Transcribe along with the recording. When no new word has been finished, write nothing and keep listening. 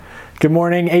Good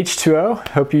morning, H2O.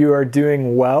 Hope you are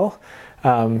doing well.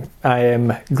 I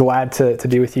am glad to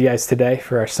be with you guys today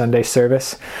for our Sunday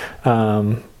service.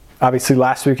 Obviously,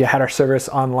 last week we had our service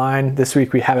online. This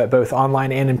week we have it both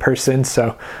online and in person.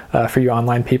 So for you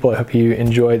online people, I hope you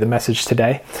enjoy the message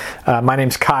today. My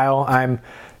name's Kyle. I'm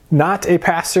not a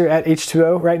pastor at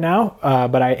H2O right now,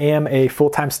 but I am a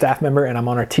full-time staff member and I'm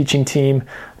on our teaching team.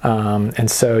 And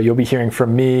so you'll be hearing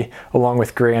from me along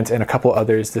with Grant and a couple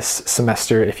others this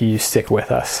semester if you stick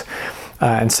with us.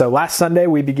 And so last Sunday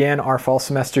we began our fall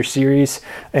semester series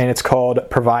and it's called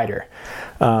Provider.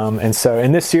 And so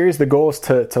in this series, the goal is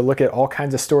to look at all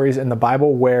kinds of stories in the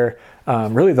Bible where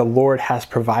really the Lord has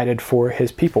provided for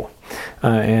his people.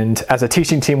 And as a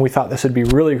teaching team, we thought this would be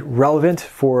really relevant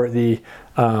for the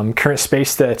current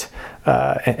space that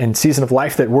and season of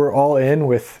life that we're all in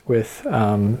with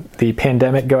the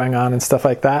pandemic going on and stuff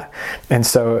like that. And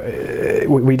so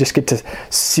we just get to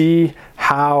see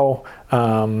how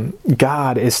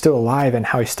God is still alive and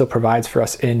how he still provides for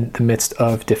us in the midst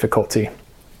of difficulty.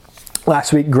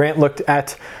 Last week, Grant looked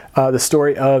at the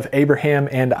story of Abraham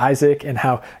and Isaac and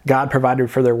how God provided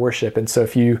for their worship. And so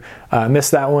if you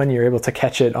missed that one, you're able to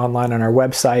catch it online on our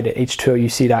website at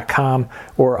h2ouc.com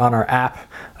or on our app,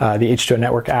 the H2O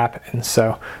Network app. And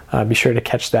so be sure to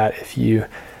catch that if you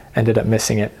ended up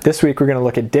missing it. This week, we're going to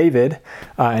look at David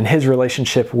and his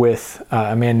relationship with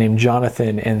a man named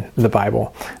Jonathan in the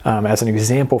Bible as an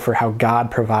example for how God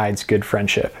provides good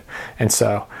friendship. And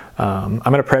so I'm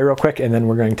going to pray real quick, and then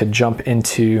we're going to jump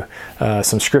into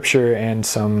some scripture and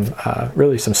some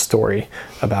story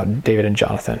about David and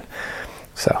Jonathan.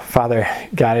 So, Father,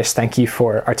 God, I just thank you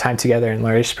for our time together, and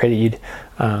Lord, I just pray that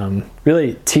you'd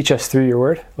really teach us through your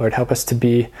word. Lord, help us to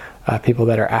be people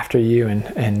that are after you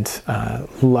and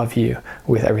love you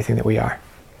with everything that we are.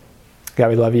 God,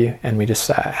 we love you, and we just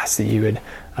ask that you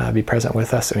would be present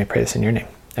with us, and we pray this in your name.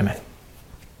 Amen.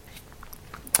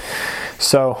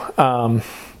 So,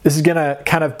 this is going to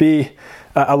kind of be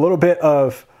a little bit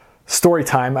of story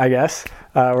time, I guess.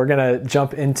 We're going to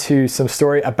jump into some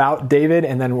story about David,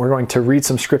 and then we're going to read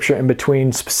some scripture in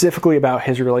between, specifically about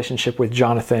his relationship with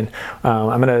Jonathan.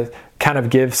 I'm going to kind of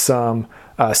give some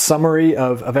summary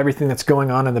of everything that's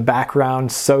going on in the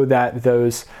background so that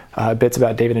those bits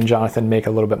about David and Jonathan make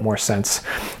a little bit more sense.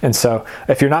 And so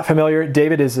if you're not familiar,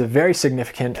 David is a very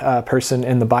significant person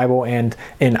in the Bible and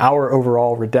in our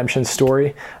overall redemption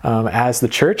story as the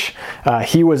church.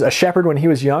 He was a shepherd when he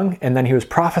was young, and then he was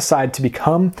prophesied to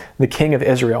become the king of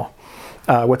Israel.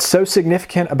 What's so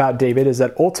significant about David is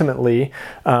that ultimately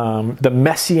the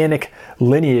messianic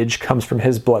lineage comes from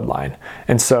his bloodline.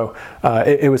 And so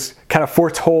it was kind of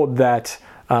foretold that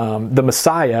the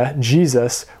Messiah,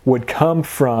 Jesus, would come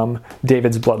from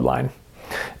David's bloodline.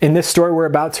 In this story we're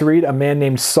about to read, a man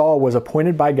named Saul was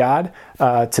appointed by God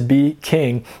to be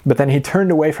king, but then he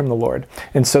turned away from the Lord.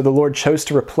 And so the Lord chose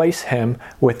to replace him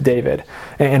with David.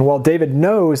 And while David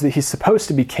knows that he's supposed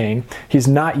to be king, he's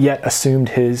not yet assumed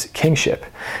his kingship.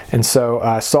 And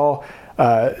so Saul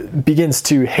begins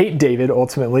to hate David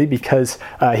ultimately because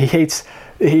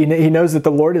he knows that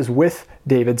the Lord is with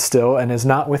David still and is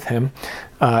not with him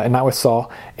and not with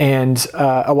Saul. And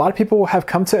a lot of people have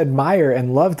come to admire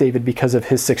and love David because of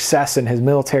his success in his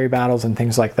military battles and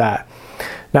things like that.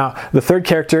 Now, the third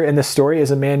character in this story is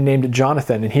a man named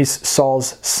Jonathan, and he's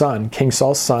Saul's son, King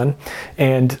Saul's son.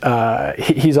 And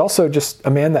he's also just a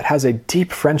man that has a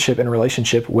deep friendship and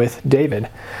relationship with David,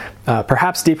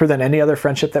 perhaps deeper than any other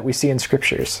friendship that we see in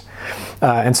scriptures.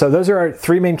 And so those are our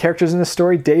three main characters in this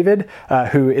story: David,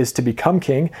 who is to become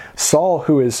king; Saul,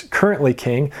 who is currently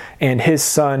king; and his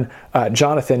son,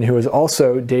 Jonathan, who is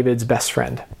also David's best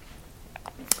friend.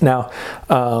 Now,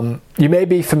 you may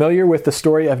be familiar with the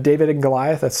story of David and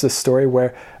Goliath. That's the story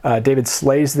where David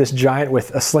slays this giant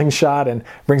with a slingshot and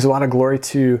brings a lot of glory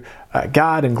to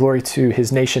God and glory to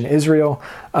his nation Israel.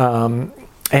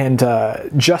 And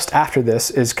just after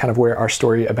this is kind of where our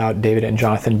story about David and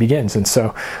Jonathan begins. And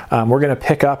so we're going to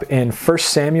pick up in 1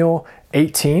 Samuel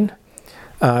 18,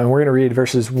 and we're going to read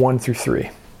verses 1 through 3.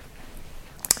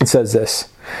 It says this: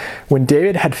 When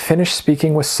David had finished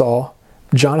speaking with Saul,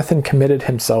 Jonathan committed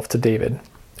himself to David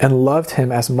and loved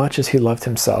him as much as he loved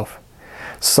himself.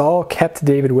 Saul kept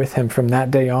David with him from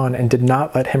that day on and did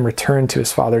not let him return to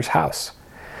his father's house.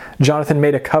 Jonathan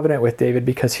made a covenant with David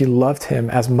because he loved him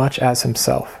as much as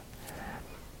himself.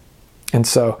 And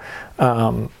so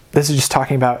this is just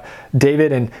talking about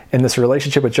David and this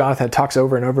relationship with Jonathan. It talks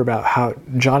over and over about how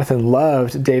Jonathan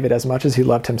loved David as much as he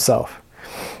loved himself.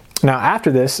 Now,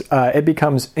 after this, it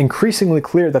becomes increasingly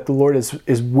clear that the Lord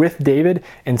is with David,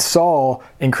 and Saul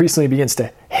increasingly begins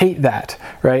to hate that,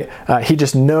 right? He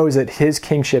just knows that his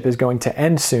kingship is going to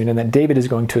end soon, and that David is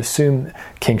going to assume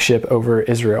kingship over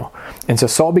Israel. And so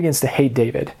Saul begins to hate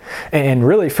David. And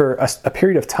really, for a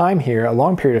period of time here, a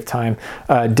long period of time,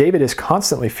 David is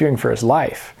constantly fearing for his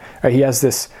life. Right? He has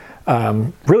this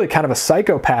really kind of a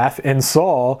psychopath in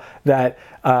Saul that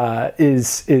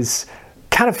is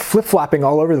kind of flip-flopping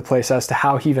all over the place as to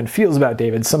how he even feels about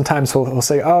David. Sometimes he'll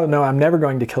say, oh no, I'm never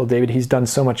going to kill David. He's done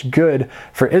so much good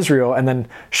for Israel. And then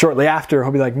shortly after,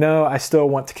 he'll be like, no, I still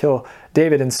want to kill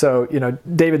David. And so,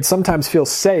 David sometimes feels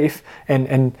safe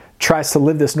and tries to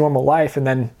live this normal life. And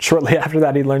then shortly after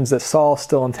that, he learns that Saul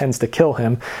still intends to kill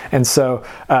him. And so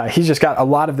he's just got a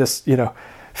lot of this,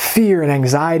 fear and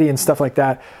anxiety and stuff like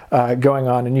that going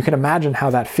on. And you can imagine how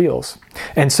that feels.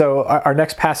 And so our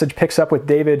next passage picks up with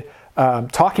David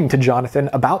talking to Jonathan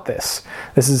about this.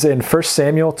 This is in 1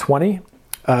 Samuel 20,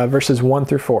 verses 1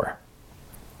 through 4.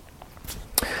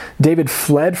 David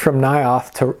fled from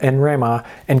Naioth in Ramah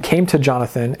and came to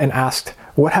Jonathan and asked,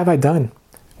 "What have I done?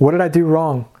 What did I do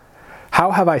wrong?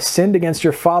 How have I sinned against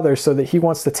your father so that he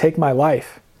wants to take my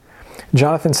life?"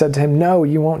 Jonathan said to him, "No,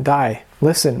 you won't die.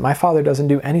 Listen, my father doesn't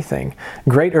do anything,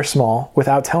 great or small,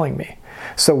 without telling me.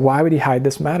 So why would he hide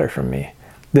this matter from me?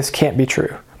 This can't be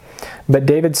true." But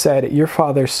David said, "Your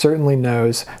father certainly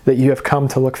knows that you have come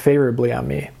to look favorably on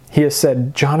me. He has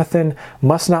said, 'Jonathan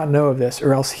must not know of this,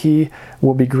 or else he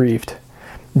will be grieved.'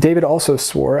 David also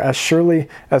swore, 'As surely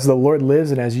as the Lord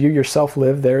lives and as you yourself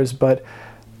live, there is but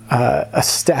a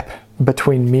step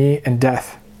between me and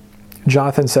death.'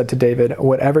 Jonathan said to David,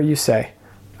 'Whatever you say,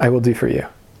 I will do for you.'"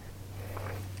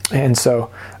 And so,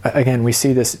 again, we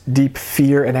see this deep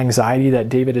fear and anxiety that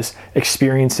David is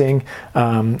experiencing.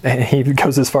 And he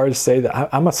goes as far as to say that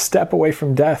I'm a step away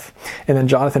from death. And then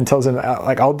Jonathan tells him,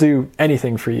 I'll do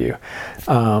anything for you.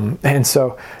 And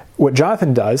so what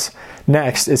Jonathan does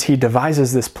next is he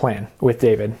devises this plan with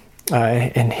David.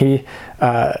 And he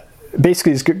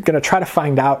basically is going to try to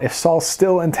find out if Saul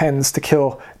still intends to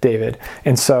kill David.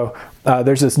 And so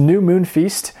there's this new moon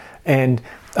feast, and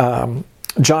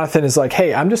Jonathan is like,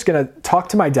 "Hey, I'm just going to talk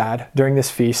to my dad during this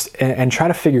feast and try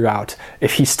to figure out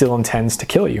if he still intends to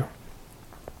kill you."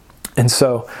 And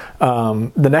so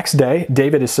the next day,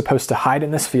 David is supposed to hide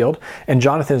in this field, and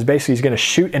Jonathan is basically going to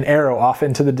shoot an arrow off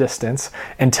into the distance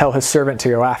and tell his servant to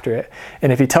go after it.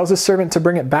 And if he tells his servant to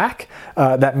bring it back,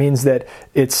 that means that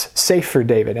it's safe for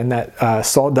David and that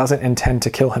Saul doesn't intend to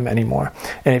kill him anymore.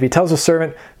 And if he tells his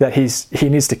servant that he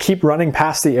needs to keep running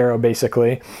past the arrow,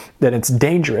 basically, then it's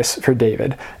dangerous for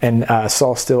David, and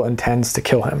Saul still intends to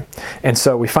kill him. And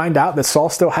so we find out that Saul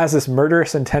still has this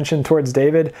murderous intention towards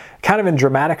David, kind of in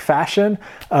dramatic fashion.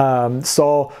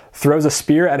 Saul throws a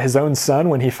spear at his own son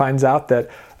when he finds out that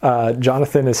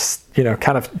Jonathan is,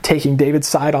 kind of taking David's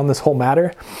side on this whole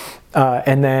matter.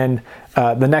 And then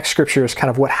the next scripture is kind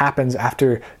of what happens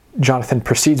after Jonathan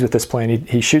proceeds with this plan.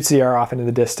 He shoots the arrow off into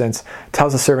the distance,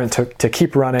 tells the servant to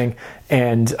keep running,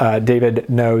 and David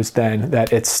knows then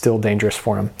that it's still dangerous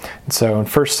for him. And so in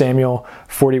 1 Samuel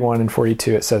 41 and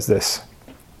 42, it says this: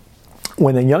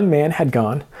 "When the young man had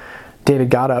gone,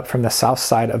 David got up from the south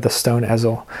side of the stone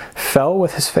Ezel, fell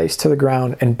with his face to the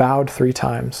ground, and bowed 3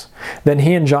 times. Then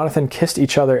he and Jonathan kissed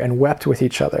each other and wept with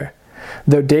each other,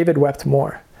 though David wept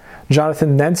more.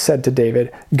 Jonathan then said to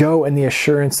David, 'Go in the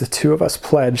assurance the two of us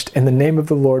pledged in the name of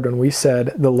the Lord when we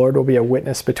said, the Lord will be a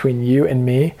witness between you and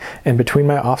me, and between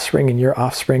my offspring and your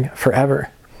offspring forever.'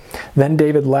 Then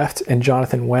David left, and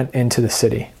Jonathan went into the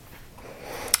city."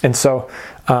 And so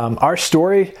our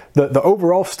story, the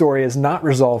overall story, is not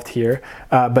resolved here,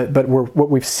 but what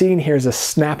we've seen here is a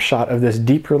snapshot of this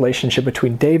deep relationship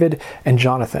between David and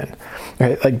Jonathan.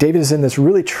 Right? Like, David is in this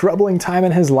really troubling time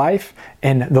in his life,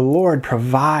 and the Lord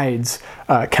provides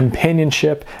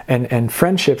companionship and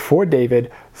friendship for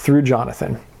David through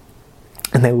Jonathan.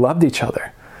 And they loved each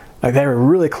other. Like, they were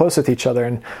really close with each other,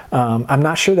 and I'm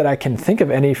not sure that I can think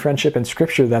of any friendship in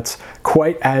Scripture that's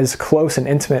quite as close and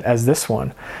intimate as this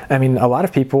one. I mean, a lot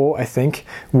of people, I think,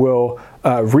 will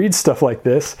read stuff like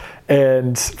this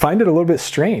and find it a little bit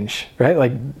strange, right?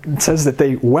 Like, it says that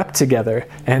they wept together,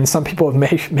 and some people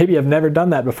maybe have never done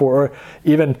that before, or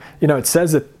even, it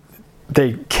says that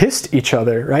they kissed each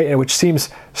other, right? Which seems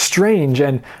strange,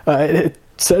 and it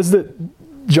says that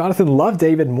Jonathan loved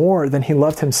David more than he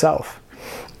loved himself.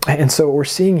 And so what we're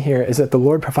seeing here is that the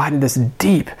Lord provided this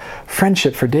deep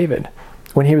friendship for David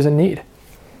when he was in need.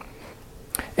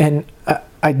 And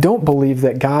I don't believe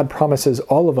that God promises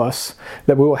all of us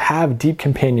that we will have deep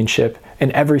companionship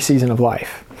in every season of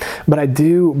life. But I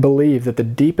do believe that the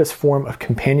deepest form of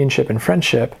companionship and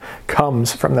friendship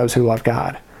comes from those who love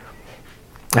God.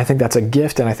 I think that's a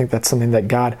gift, and I think that's something that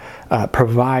God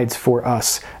provides for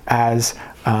us as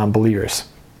believers.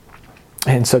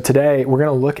 And so today we're going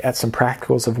to look at some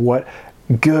practicals of what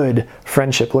good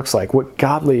friendship looks like, what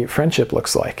godly friendship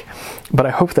looks like. But I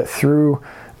hope that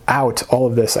throughout all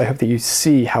of this, I hope that you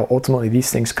see how ultimately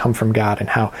these things come from God and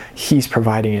how He's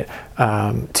providing it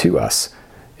to us.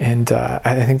 And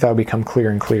I think that will become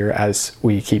clearer and clearer as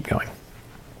we keep going.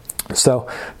 So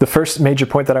the first major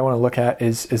point that I want to look at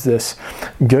is this: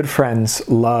 good friends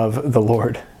love the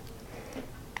Lord.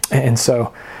 And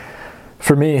so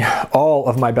for me, all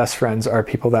of my best friends are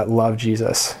people that love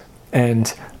Jesus.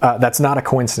 And that's not a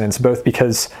coincidence, both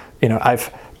because,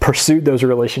 I've pursued those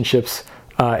relationships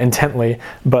intently,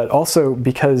 but also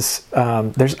because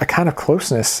there's a kind of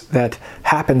closeness that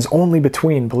happens only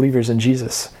between believers in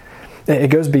Jesus.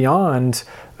 It goes beyond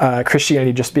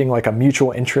Christianity just being like a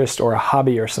mutual interest or a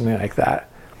hobby or something like that.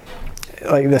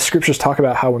 Like the scriptures talk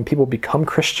about how when people become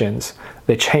Christians,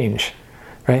 they change,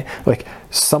 right? Like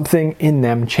something in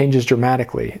them changes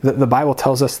dramatically. The Bible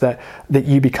tells us that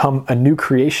you become a new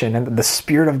creation and that the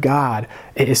Spirit of God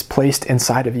is placed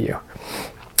inside of you.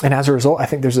 And as a result, I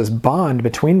think there's this bond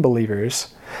between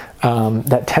believers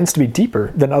that tends to be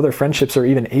deeper than other friendships are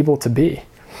even able to be.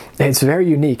 It's very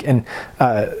unique. And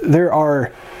there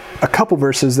are a couple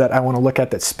verses that I want to look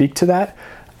at that speak to that,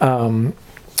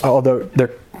 although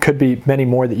there could be many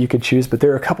more that you could choose, but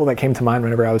there are a couple that came to mind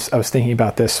whenever I was thinking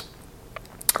about this.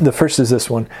 The first is this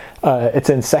one. It's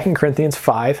in 2 Corinthians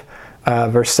 5,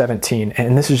 verse 17,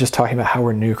 and this is just talking about how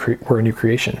we're a new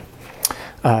creation.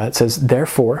 It says,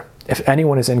 "Therefore, if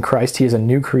anyone is in Christ, he is a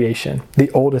new creation. The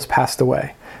old has passed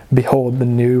away. Behold, the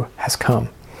new has come."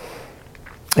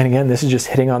 And again, this is just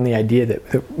hitting on the idea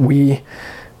that we,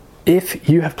 if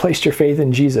you have placed your faith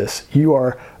in Jesus, you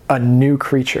are a new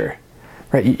creature,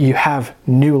 right? You have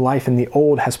new life and the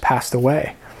old has passed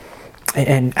away.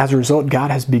 And as a result,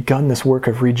 God has begun this work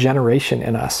of regeneration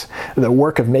in us, the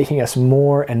work of making us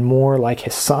more and more like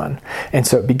His Son. And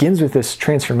so it begins with this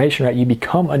transformation, right? You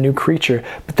become a new creature,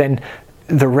 but then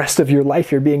the rest of your life,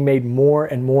 you're being made more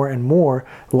and more and more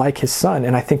like His Son.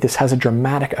 And I think this has a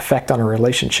dramatic effect on our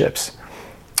relationships.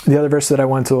 The other verse that I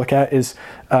wanted to look at is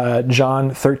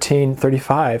John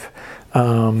 13:35.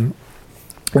 And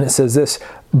it says this: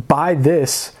 "By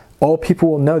this, all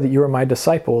people will know that you are my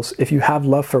disciples if you have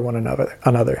love for one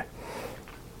another."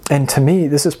 And to me,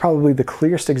 this is probably the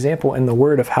clearest example in the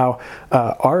Word of how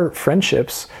our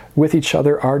friendships with each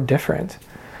other are different.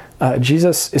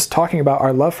 Jesus is talking about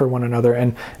our love for one another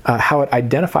and how it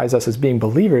identifies us as being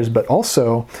believers, but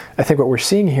also I think what we're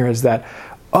seeing here is that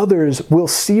others will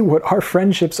see what our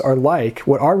friendships are like,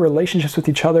 what our relationships with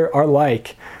each other are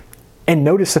like, and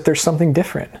notice that there's something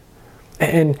different.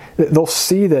 And they'll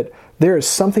see that there is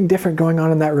something different going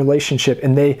on in that relationship,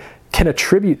 and they can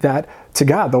attribute that to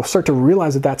God. They'll start to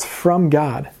realize that that's from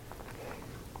God.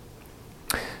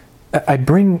 I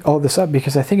bring all this up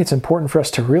because I think it's important for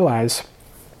us to realize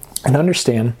and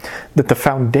understand that the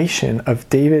foundation of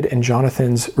David and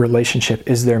Jonathan's relationship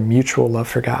is their mutual love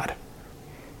for God.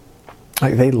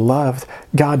 Like they loved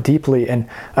God deeply, and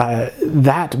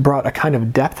that brought a kind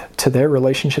of depth to their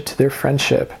relationship, to their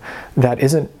friendship, that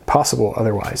isn't possible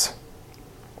otherwise.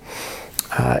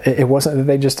 It wasn't that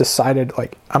they just decided,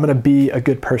 like, I'm going to be a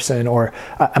good person, or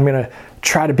I'm going to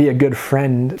try to be a good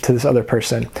friend to this other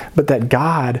person, but that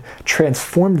God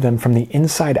transformed them from the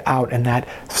inside out, and that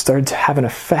started to have an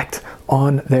effect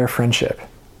on their friendship.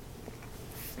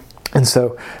 And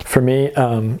so for me,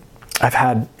 I've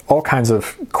had all kinds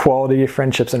of quality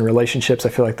friendships and relationships. I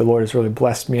feel like the Lord has really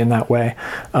blessed me in that way.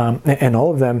 And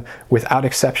all of them, without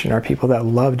exception, are people that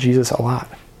love Jesus a lot.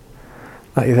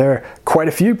 There are quite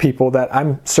a few people that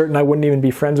I'm certain I wouldn't even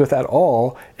be friends with at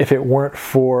all if it weren't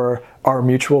for our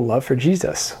mutual love for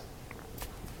Jesus.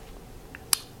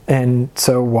 And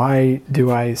so why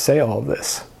do I say all of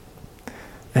this?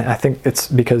 And I think it's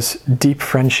because deep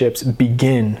friendships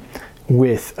begin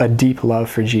with a deep love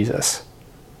for Jesus.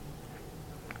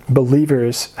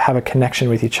 Believers have a connection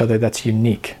with each other that's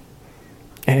unique.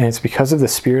 And it's because of the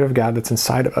Spirit of God that's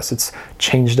inside of us. It's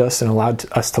changed us and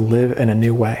allowed us to live in a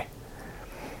new way.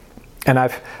 And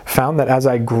I've found that as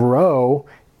I grow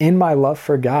in my love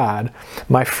for God,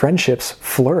 my friendships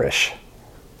flourish.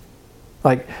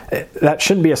 Like, that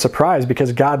shouldn't be a surprise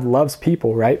because God loves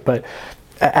people, right? But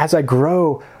as I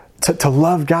grow to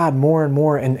love God more and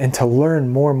more and to learn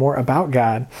more and more about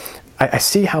God, I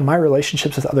see how my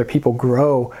relationships with other people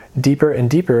grow deeper and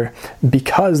deeper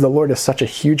because the Lord is such a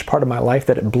huge part of my life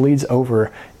that it bleeds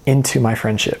over into my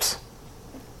friendships.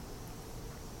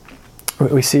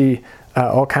 We see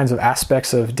all kinds of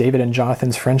aspects of David and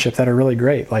Jonathan's friendship that are really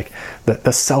great, like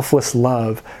the selfless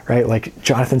love, right? Like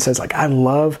Jonathan says, like, I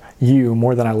love you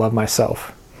more than I love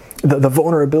myself. The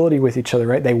vulnerability with each other,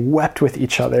 right? They wept with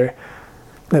each other.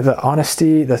 The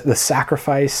honesty, the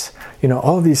sacrifice,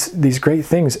 all of these great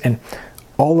things. And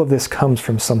all of this comes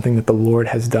from something that the Lord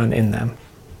has done in them.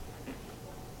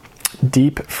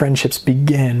 Deep friendships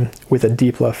begin with a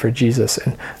deep love for Jesus,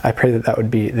 and I pray that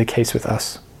would be the case with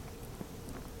us.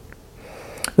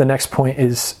 The next point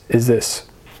is this.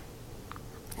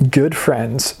 Good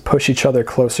friends push each other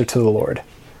closer to the Lord.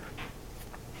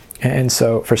 And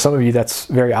so for some of you, that's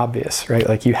very obvious, right?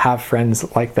 Like you have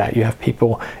friends like that. You have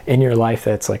people in your life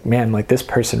that's like, man, like this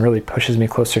person really pushes me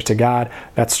closer to God.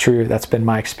 That's true. That's been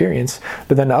my experience.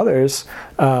 But then others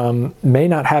may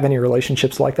not have any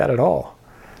relationships like that at all.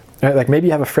 Right? Like maybe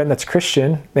you have a friend that's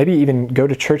Christian, maybe even go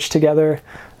to church together,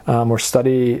 or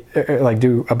study, like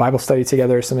do a Bible study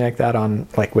together or something like that on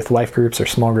like with life groups or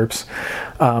small groups.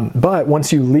 But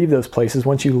once you leave those places,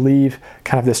 once you leave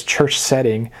kind of this church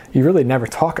setting, you really never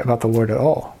talk about the Lord at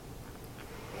all.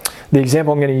 The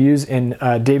example I'm going to use in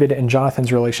David and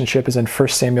Jonathan's relationship is in 1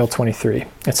 Samuel 23.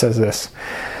 It says this.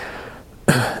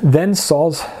 Then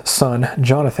Saul's son,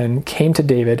 Jonathan, came to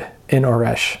David in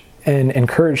Oresh and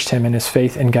encouraged him in his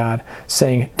faith in God,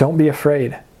 saying, "Don't be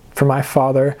afraid. For my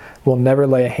father will never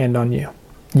lay a hand on you.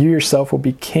 You yourself will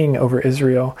be king over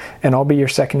Israel, and I'll be your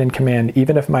second in command,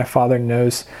 even my father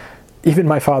knows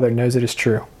it is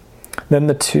true." Then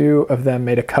the two of them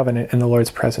made a covenant in the Lord's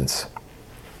presence.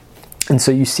 And so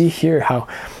you see here how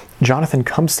Jonathan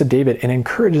comes to David and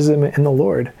encourages him in the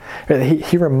Lord.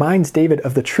 He reminds David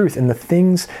of the truth and the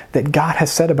things that God has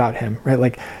said about him, right?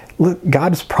 Like, look,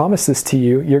 God has promised this to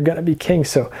you. You're going to be king.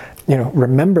 So,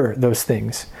 remember those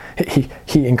things.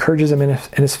 He encourages him in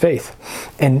his faith.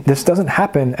 And this doesn't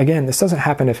happen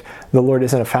if the Lord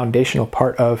isn't a foundational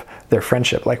part of their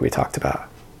friendship, like we talked about.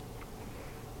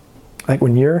 Like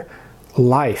when your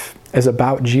life is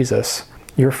about Jesus,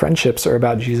 your friendships are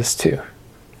about Jesus too.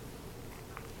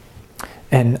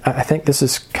 And I think this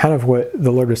is kind of what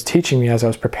the Lord was teaching me as I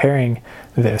was preparing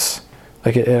this.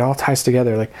 Like it all ties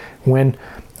together. Like when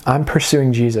I'm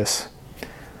pursuing Jesus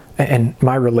and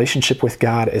my relationship with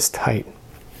God is tight,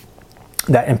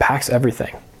 that impacts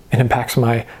everything. It impacts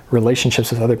my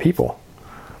relationships with other people.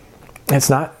 It's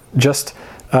not just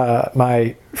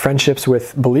my friendships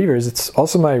with believers, it's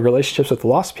also my relationships with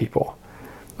lost people.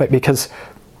 Like, because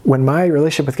when my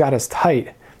relationship with God is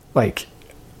tight, like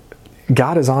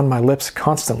God is on my lips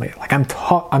constantly. Like I'm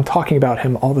talking about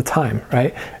him all the time,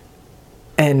 right?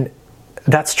 And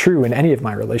that's true in any of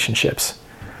my relationships.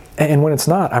 And when it's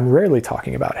not, I'm rarely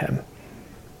talking about him.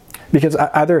 Because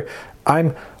either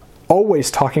I'm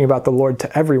always talking about the Lord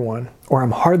to everyone, or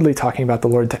I'm hardly talking about the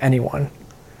Lord to anyone.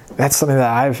 That's something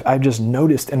that I've just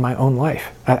noticed in my own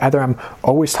life. Either I'm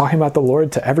always talking about the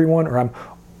Lord to everyone, or I'm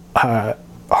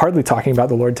hardly talking about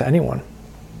the Lord to anyone.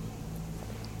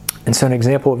 And so an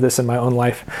example of this in my own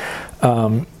life,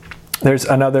 there's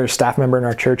another staff member in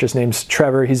our church. His name's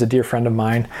Trevor. He's a dear friend of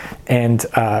mine. And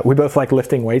we both like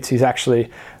lifting weights. He's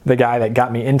actually the guy that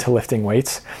got me into lifting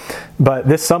weights. But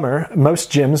this summer,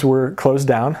 most gyms were closed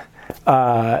down.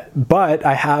 But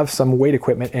I have some weight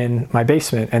equipment in my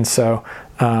basement. And so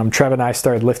Trev and I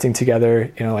started lifting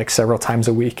together, like several times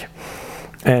a week.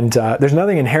 And there's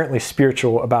nothing inherently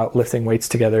spiritual about lifting weights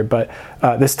together, but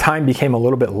this time became a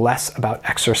little bit less about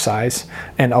exercise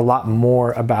and a lot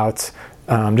more about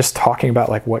just talking about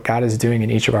like what God is doing in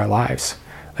each of our lives.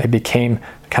 It became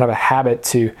kind of a habit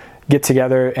to get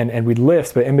together and we'd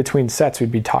lift, but in between sets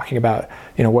we'd be talking about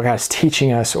what God's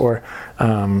teaching us, or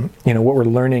what we're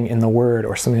learning in the Word,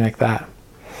 or something like that.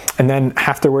 And then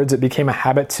afterwards it became a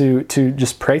habit to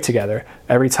just pray together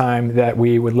every time that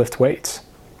we would lift weights.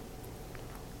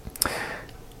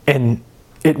 And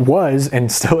it was,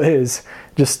 and still is,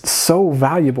 just so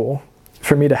valuable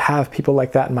for me to have people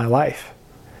like that in my life,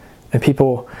 and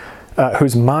people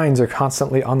whose minds are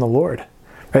constantly on the Lord.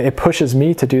 Right? It pushes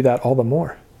me to do that all the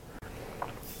more.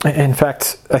 In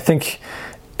fact, I think,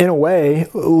 in a way,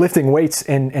 lifting weights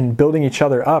and building each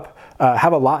other up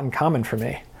have a lot in common for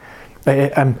me.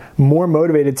 I'm more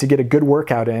motivated to get a good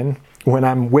workout in when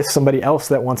I'm with somebody else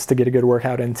that wants to get a good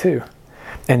workout in too.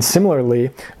 And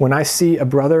similarly, when I see a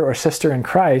brother or sister in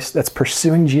Christ that's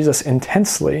pursuing Jesus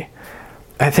intensely,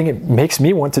 I think it makes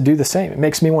me want to do the same. It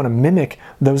makes me want to mimic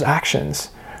those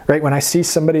actions, right? When I see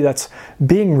somebody that's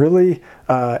being really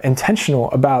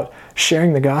intentional about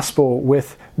sharing the gospel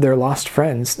with their lost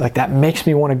friends, like that makes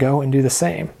me want to go and do the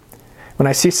same. When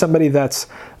I see somebody that's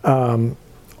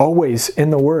always in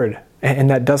the Word and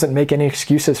that doesn't make any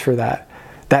excuses for that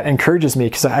that encourages me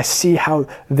because I see how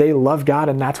they love God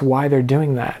and that's why they're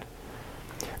doing that.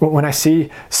 When I see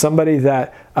somebody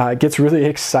that gets really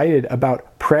excited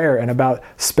about prayer and about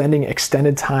spending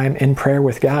extended time in prayer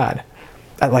with God,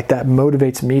 that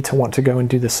motivates me to want to go and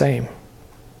do the same.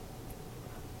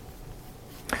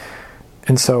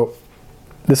 And so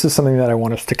this is something that I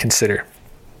want us to consider.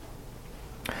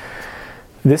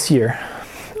 This year,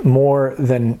 more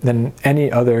than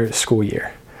any other school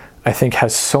year, I think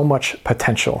has so much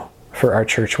potential for our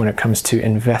church when it comes to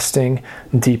investing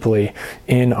deeply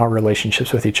in our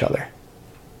relationships with each other.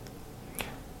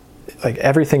 Like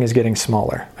everything is getting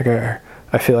smaller.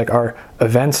 I feel like our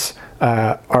events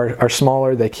are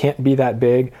smaller. They can't be that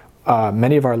big.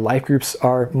 Many of our life groups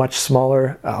are much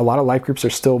smaller. A lot of life groups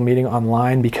are still meeting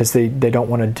online because they don't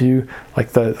want to do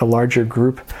like the larger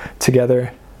group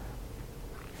together.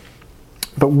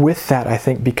 But with that, I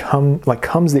think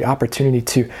comes the opportunity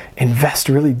to invest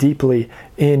really deeply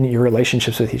in your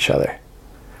relationships with each other,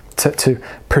 to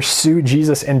pursue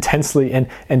Jesus intensely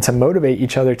and to motivate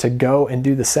each other to go and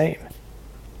do the same.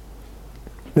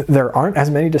 There aren't as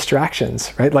many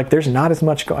distractions, right? Like there's not as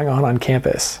much going on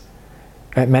campus.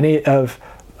 Right? Many of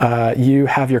you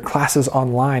have your classes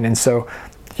online, and so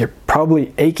you're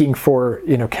probably aching for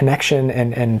connection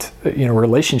and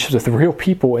relationships with real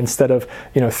people instead of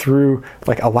through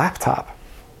like a laptop.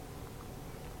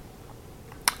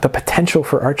 The potential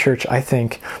for our church, I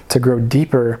think, to grow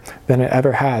deeper than it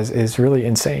ever has is really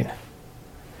insane.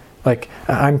 Like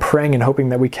I'm praying and hoping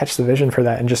that we catch the vision for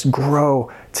that and just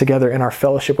grow together in our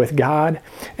fellowship with God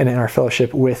and in our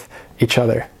fellowship with each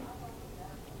other.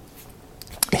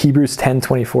 Hebrews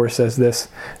 10:24 says this,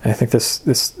 and I think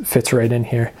this fits right in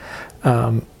here.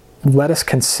 Let us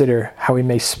consider how we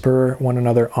may spur one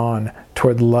another on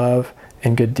toward love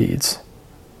and good deeds.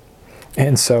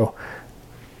 And so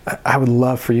I would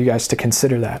love for you guys to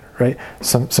consider that, right?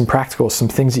 Some practicals, some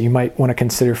things that you might want to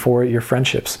consider for your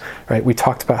friendships, right? We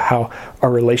talked about how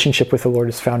our relationship with the Lord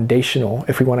is foundational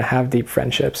if we want to have deep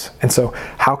friendships. And so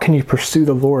how can you pursue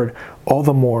the Lord all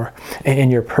the more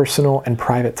in your personal and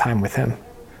private time with Him?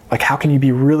 Like, how can you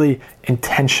be really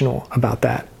intentional about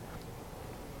that?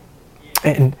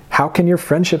 And how can your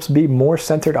friendships be more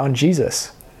centered on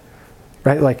Jesus?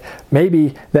 Right? Like,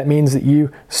 maybe that means that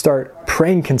you start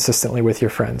praying consistently with your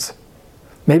friends.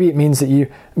 Maybe it means that you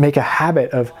make a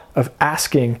habit of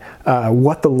asking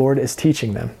what the Lord is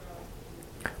teaching them.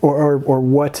 Or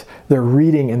what they're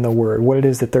reading in the Word, what it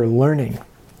is that they're learning.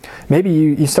 Maybe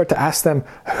you start to ask them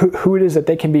who it is that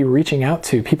they can be reaching out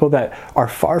to, people that are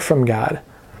far from God.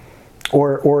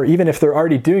 Or even if they're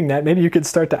already doing that, maybe you could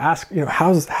start to ask,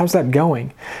 how's that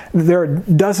going? There are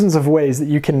dozens of ways that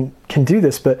you can do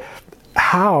this, but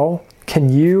how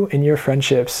can you and your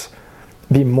friendships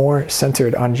be more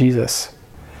centered on Jesus?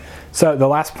 So the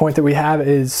last point that we have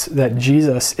is that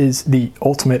Jesus is the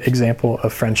ultimate example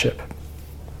of friendship.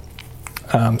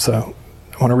 So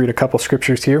I want to read a couple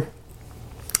scriptures here.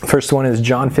 First one is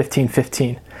John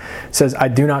 15:15. It says, I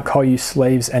do not call you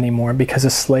slaves anymore because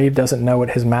a slave doesn't know what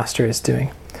his master is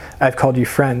doing. I have called you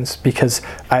friends because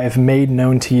I have made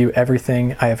known to you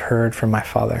everything I have heard from my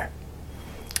Father.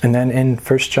 And then in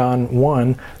 1 John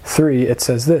 1:3, it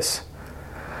says this,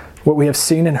 what we have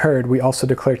seen and heard, we also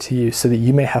declare to you so that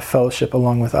you may have fellowship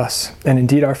along with us. And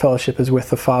indeed, our fellowship is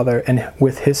with the Father and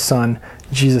with His Son,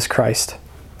 Jesus Christ.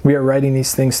 We are writing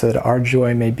these things so that our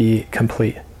joy may be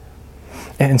complete.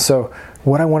 And so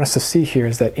what I want us to see here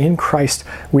is that in Christ,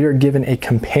 we are given a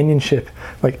companionship,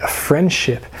 like a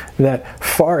friendship that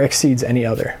far exceeds any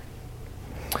other.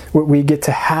 We get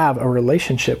to have a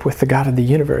relationship with the God of the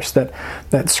universe.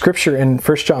 That scripture in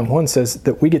 1 John 1 says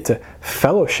that we get to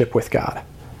fellowship with God.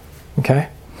 Okay?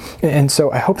 And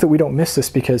so I hope that we don't miss this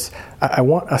because I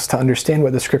want us to understand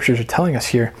what the scriptures are telling us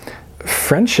here.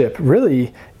 Friendship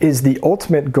really is the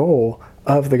ultimate goal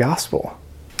of the gospel.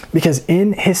 Because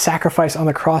in His sacrifice on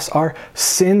the cross, our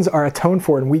sins are atoned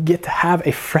for, and we get to have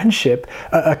a friendship,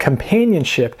 a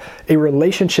companionship, a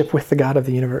relationship with the God of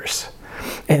the universe.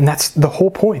 And that's the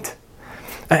whole point.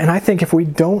 And I think if we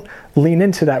don't lean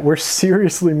into that, we're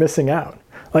seriously missing out.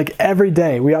 Like every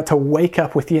day, we ought to wake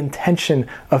up with the intention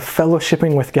of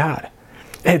fellowshipping with God.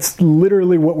 It's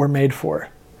literally what we're made for.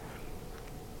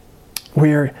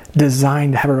 We're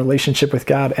designed to have a relationship with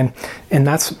God, and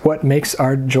that's what makes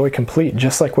our joy complete,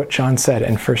 just like what John said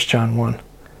in 1 John 1.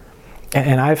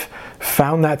 And I've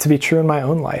found that to be true in my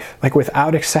own life. Like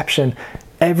without exception,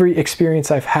 every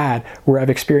experience I've had where I've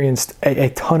experienced a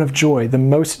ton of joy, the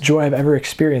most joy I've ever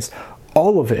experienced,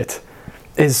 all of it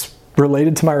is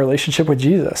related to my relationship with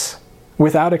Jesus,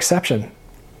 without exception.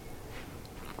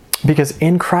 Because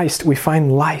in Christ we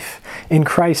find life. In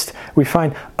Christ we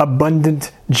find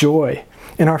abundant joy.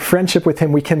 In our friendship with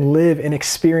him, we can live and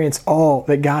experience all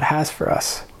that God has for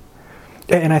us.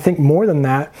 And I think more than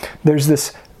that, there's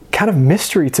this kind of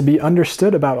mystery to be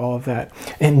understood about all of that.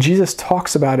 And Jesus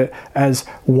talks about it as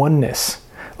oneness.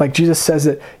 Like Jesus says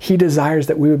that he desires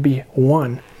that we would be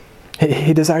one.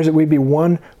 He desires that we be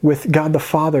one with God the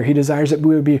Father. He desires that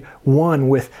we would be one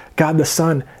with God the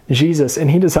Son, Jesus. And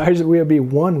he desires that we would be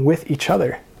one with each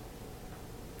other.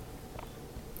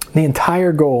 The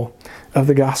entire goal of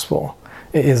the gospel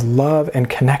is love and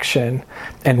connection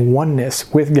and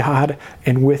oneness with God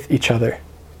and with each other.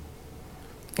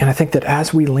 And I think that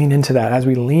as we lean into that, as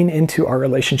we lean into our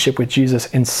relationship with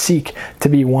Jesus and seek to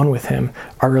be one with him,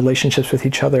 our relationships with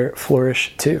each other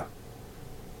flourish too.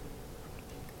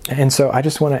 And so I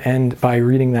just want to end by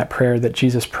reading that prayer that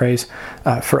Jesus prays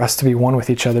for us to be one with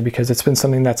each other, because it's been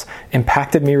something that's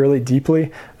impacted me really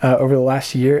deeply over the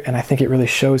last year. And I think it really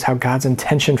shows how God's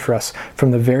intention for us from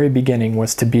the very beginning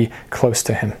was to be close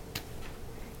to him.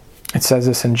 It says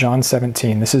this in John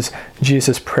 17. This is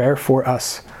Jesus' prayer for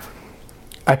us.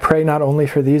 I pray not only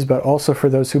for these, but also for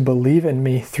those who believe in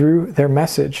me through their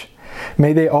message.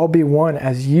 May they all be one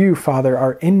as you, Father,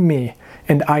 are in me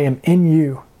and I am in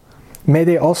you. May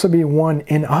they also be one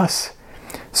in us,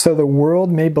 so the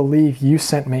world may believe you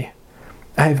sent me.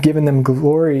 I have given them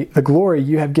glory, the glory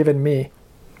you have given me.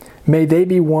 May they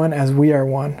be one as we are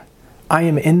one. I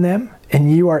am in them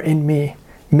and you are in me.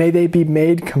 May they be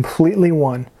made completely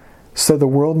one, so the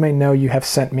world may know you have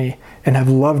sent me and have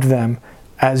loved them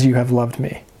as you have loved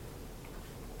me.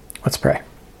 Let's pray.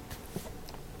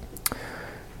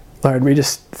 Lord, we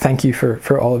just thank you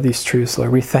for all of these truths,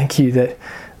 Lord. We thank you that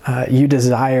you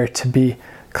desire to be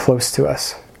close to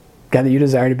us. God, that you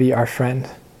desire to be our friend.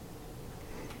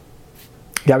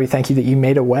 God, we thank you that you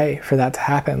made a way for that to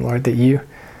happen, Lord, that you,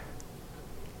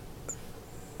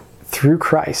 through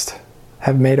Christ,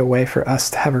 have made a way for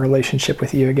us to have a relationship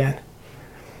with you again.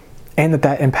 And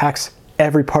that impacts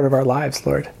every part of our lives,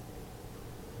 Lord.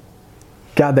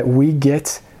 God, that we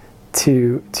get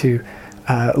to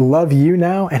love you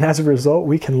now, and as a result,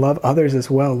 we can love others as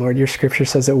well. Lord, your scripture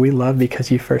says that we love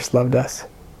because you first loved us.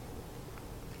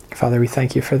 Father, we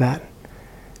thank you for that,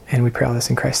 and we pray all this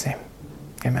in Christ's name.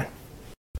 Amen.